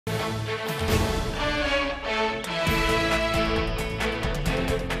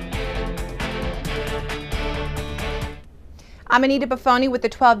I'm Anita Buffoni with the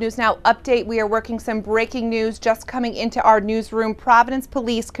 12 News Now update. We are working some breaking news just coming into our newsroom. Providence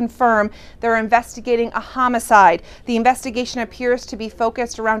police confirm they're investigating a homicide. The investigation appears to be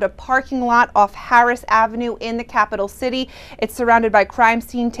focused around a parking lot off Harris Avenue in the capital city. It's surrounded by crime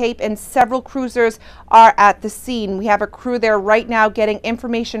scene tape and several cruisers are at the scene. We have a crew there right now getting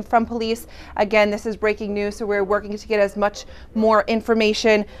information from police. Again, this is breaking news, so we're working to get as much more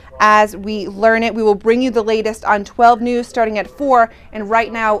information as we learn it. We will bring you the latest on 12 News starting at 4 and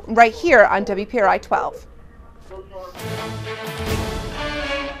right now, right here on WPRI 12.